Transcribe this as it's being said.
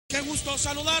Qué gusto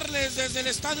saludarles desde el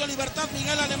Estadio Libertad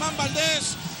Miguel Alemán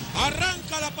Valdés.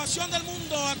 Arranca la pasión del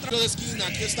mundo a través de esquina.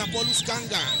 Aquí está Paul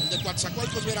Uscanga, el de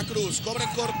Coatzacoalcos, Veracruz. Cobra en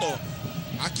corto.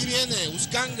 Aquí viene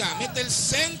Uscanga, mete el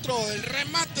centro, el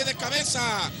remate de cabeza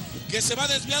que se va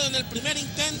desviado en el primer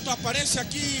intento. Aparece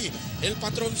aquí el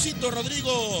patroncito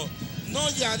Rodrigo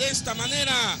Noya de esta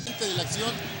manera. De la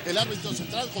acción, el árbitro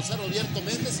central José Roberto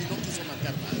Méndez, y no quiso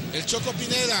marcar nada. El Choco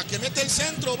Pineda que mete el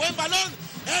centro, buen balón,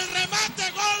 el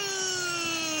remate, gol.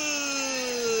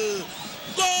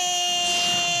 ¡Gol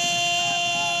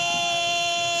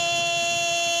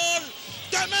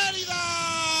de Mérida!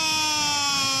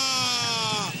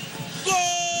 ¡Gol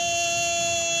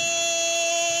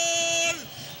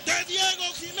de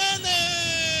Diego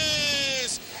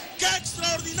Jiménez! ¡Qué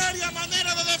extraordinaria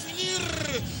manera de definir!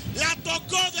 La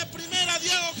tocó de primera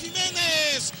Diego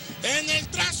Jiménez en el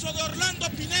trazo de Orlando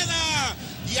Pineda,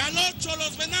 y al 8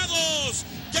 los Venados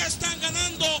ya están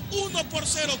ganando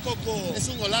 1-0, Coco. Es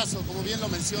un golazo, como bien lo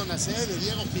mencionas, de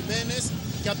Diego Jiménez,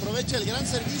 que aprovecha el gran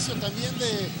servicio también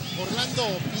de Orlando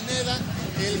Pineda.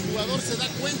 El jugador se da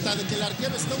cuenta de que el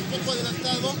arquero está un poco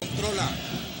adelantado. Controla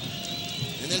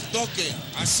en el toque,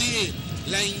 así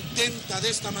la intenta de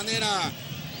esta manera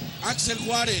Axel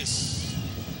Juárez.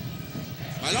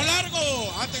 Balón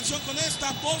largo, atención con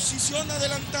esta posición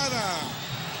adelantada.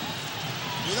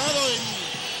 Cuidado, y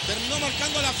terminó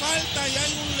marcando la falta y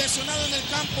hay un lesionado en el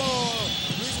campo,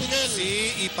 Luis Miguel.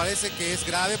 Sí, y parece que es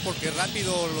grave porque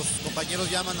rápido los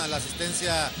compañeros llaman a la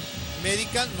asistencia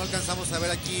médica. No alcanzamos a ver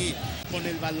aquí Con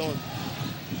el balón.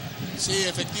 Sí,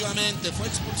 efectivamente, fue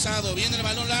expulsado. Viene el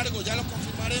balón largo, ya lo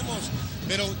confirmaremos.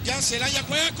 Pero ya Celaya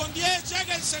juega con 10,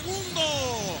 llega el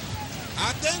segundo.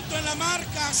 Atento en la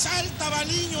marca, salta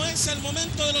Baliño, es el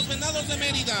momento de los Venados de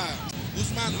Mérida.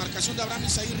 Guzmán, marcación de Abraham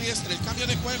Isaí Riestre, el cambio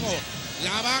de juego,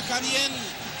 la baja bien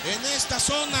en esta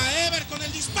zona, Ever con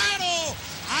el disparo,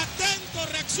 atento,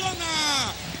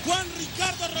 reacciona Juan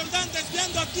Ricardo Roldán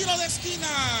desviando a tiro de esquina.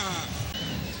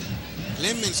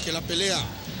 Clemens que la pelea,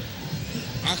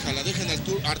 baja, la deja en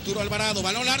Arturo Alvarado,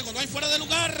 balón largo, no hay fuera de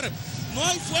lugar, no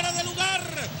hay fuera de lugar,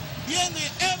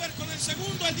 viene Ever con el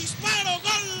segundo, el disparo,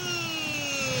 gol.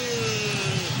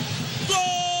 ¡Gol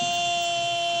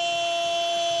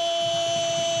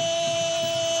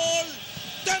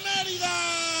de Mérida!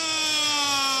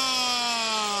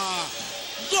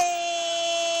 ¡Gol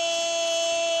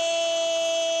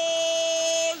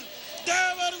de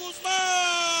Ever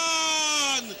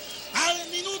Guzmán! Al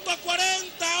minuto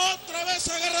 40, otra vez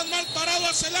agarran mal parado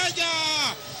a Celaya.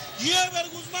 Y Ever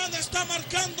Guzmán está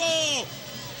marcando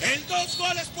el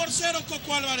 2-0,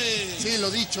 Coco Álvarez. Sí,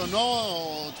 lo dicho,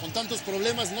 no, con tantos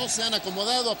problemas no se han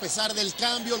acomodado a pesar del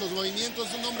cambio, los movimientos.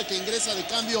 Es un hombre que ingresa de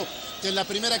cambio, que en la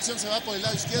primera acción se va por el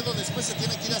lado izquierdo, después se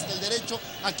tiene que ir hasta el derecho.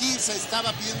 Aquí se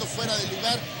estaba pidiendo fuera de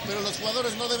lugar, pero los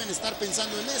jugadores no deben estar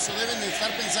pensando en eso, deben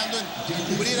estar pensando en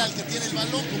cubrir al que tiene el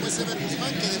balón, como es Ever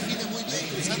Guzmán, que define muy bien,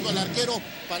 cruzando al arquero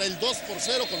para el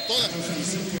 2-0 con toda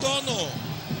justicia. Tono.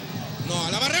 No,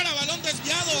 a la barrera, balón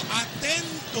desviado,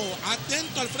 atento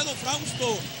Alfredo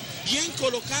Frausto, bien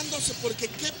colocándose, porque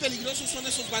qué peligrosos son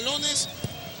esos balones,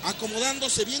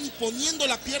 acomodándose bien y poniendo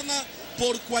la pierna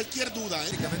por cualquier duda.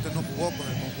 Prácticamente no jugó con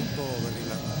el conjunto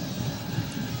berilano.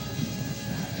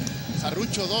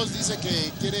 Jarrucho 2 dice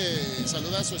que quiere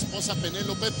saludar a su esposa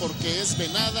Penélope porque es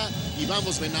venada y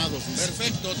vamos Venados, dice.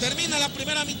 Perfecto, termina la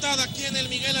primera mitad aquí en el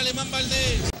Miguel Alemán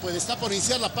Valdés. Pues está por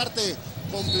iniciar la parte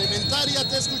complementaria,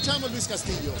 te escuchamos, Luis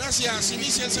Castillo. Gracias,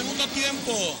 inicia el segundo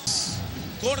tiempo.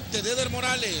 Corte de Eder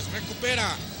Morales,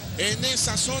 recupera en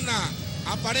esa zona,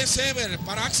 aparece Ever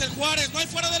para Axel Juárez, no hay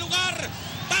fuera de lugar,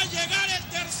 va a llegar el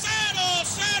tercero,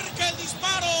 cerca el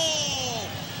disparo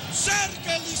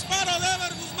de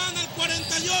Ever Guzmán al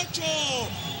 48.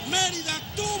 Mérida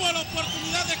tuvo la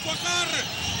oportunidad de cuajar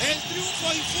el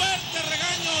triunfo y fuerte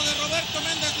regaño de Roberto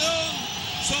Méndez León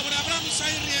sobre Abraham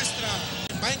Isaí Riestra.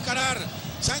 Va a encarar,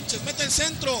 Sánchez mete el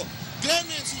centro,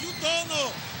 Clemens y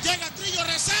Yutono, llega Trillo,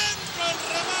 recentro, el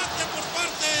remate por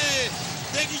parte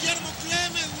de Guillermo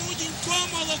Clemens, muy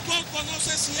incómodo, Coco, no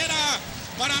sé si era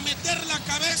para meter la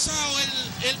cabeza o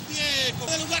el pie.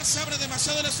 De lugar se abre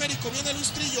demasiado el esférico, viene Luis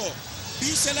Trillo,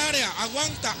 pisa el área,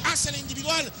 aguanta, hace la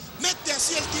individual, mete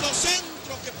así el tiro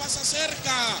centro que pasa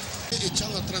cerca.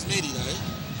 Echado atrás Mérida,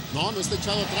 No, no está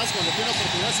echado atrás, cuando tiene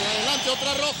oportunidad se va adelante,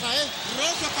 otra roja,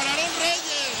 Roja para Aarón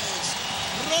Reyes.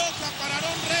 Roja para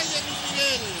Aarón Reyes, Luis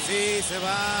Miguel. Sí, se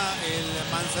va el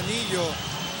Manzanillo,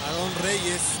 Aarón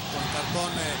Reyes con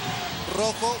cartón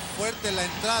rojo, fuerte la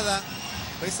entrada,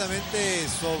 precisamente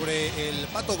sobre el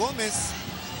Pato Gómez,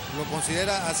 lo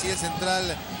considera así el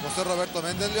central José Roberto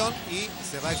Méndez León y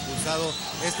se va expulsado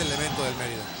este elemento del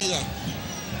Mérida.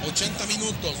 80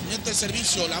 minutos, mete el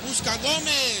servicio, la busca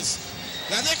Gómez,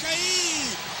 la deja ahí,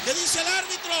 ¿qué dice el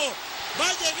árbitro? Va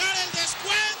a llegar el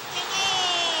descuento,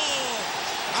 ¡no!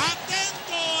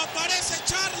 Atento, aparece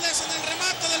Charles en el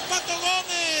remate del Pato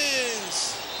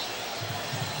Gómez.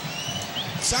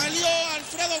 Salió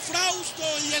Alfredo Frausto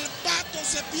y el Pato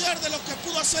se pierde lo que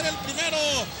pudo hacer el primero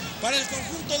para el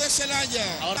conjunto de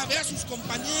Celaya. Ahora ve a sus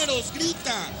compañeros,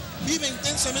 grita, vive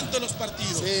intensamente los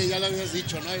partidos. Sí, ya lo habías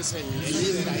dicho, ¿no? Es el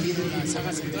líder ahí de la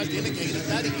saga central, tiene que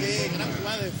gritar, y qué gran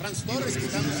jugada de Franz Torres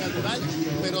quitándose al rival,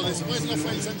 pero después no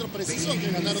fue el centro preciso,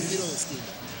 que ganaron tiro de esquina.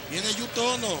 Viene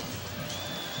Yuto Ono.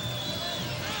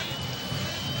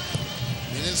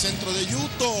 Viene el centro de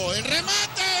Yuto, el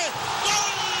remate,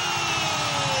 ¡gol!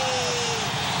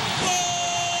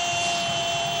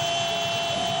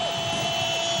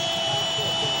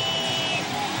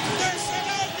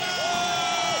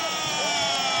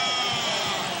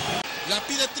 La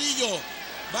pide Trillo,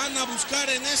 van a buscar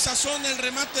en esa zona el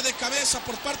remate de cabeza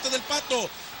por parte del Pato,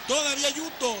 todavía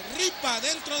Yuto, ripa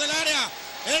dentro del área,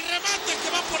 el remate que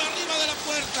va por arriba de la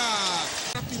puerta.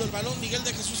 Rápido el balón Miguel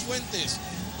de Jesús Fuentes,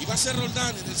 y va a ser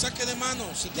Roldán en el saque de mano,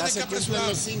 se tiene que apresurar.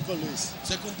 Los 5, Luis.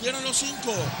 Se cumplieron los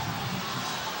 5.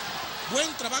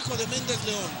 Buen trabajo de Méndez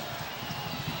León.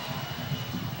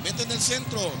 Mete en el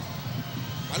centro,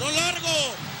 balón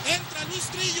largo, entra Luis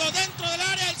Trillo dentro del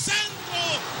área, el centro,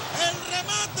 el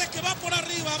remate que va por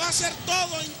arriba, va a ser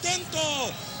todo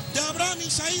intento de Abraham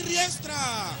Isaí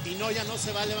Riestra. Y no, ya no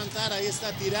se va a levantar, ahí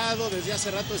está tirado, desde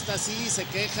hace rato está así, se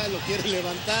queja, lo quiere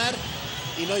levantar,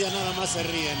 y no, ya nada más se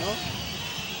ríe, ¿no?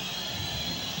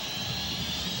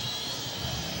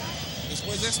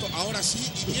 Después de esto, ahora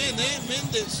sí, y viene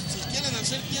Méndez, si quieren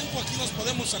hacer tiempo aquí nos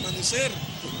podemos amanecer,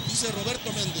 dice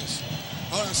Roberto Méndez.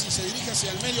 Ahora sí, se dirige hacia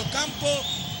el medio campo,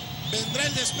 vendrá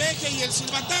el despeje y el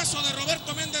silbatazo de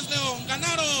Roberto Méndez León.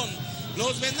 Ganaron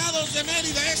los Venados de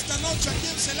Mérida esta noche aquí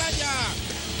en Celaya.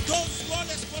 2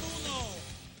 goles